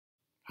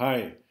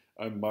Hi,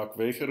 I'm Mark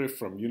Wegerer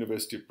from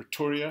University of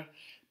Pretoria.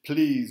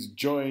 Please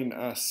join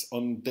us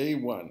on day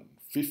 1,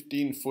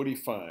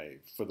 15:45,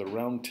 for the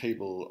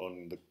roundtable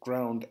on the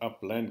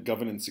ground-up land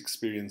governance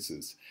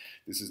experiences.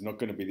 This is not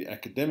going to be the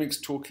academics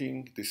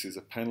talking. This is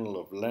a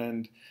panel of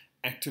land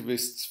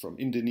activists from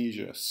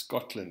Indonesia,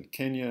 Scotland,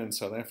 Kenya, and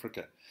South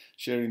Africa,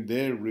 sharing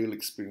their real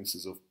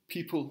experiences of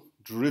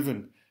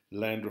people-driven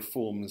land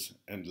reforms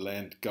and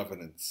land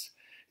governance.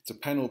 It's a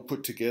panel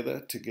put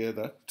together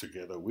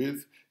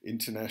with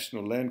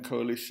International Land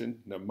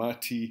Coalition,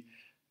 Namati,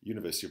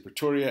 University of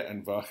Pretoria,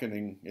 and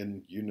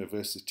Wageningen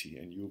University,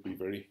 and you'll be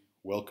very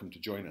welcome to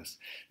join us.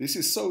 This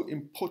is so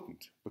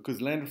important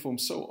because land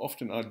reforms so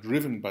often are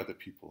driven by the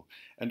people,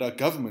 and our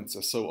governments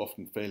are so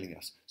often failing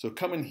us. So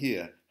come and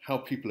hear how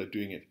people are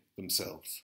doing it themselves.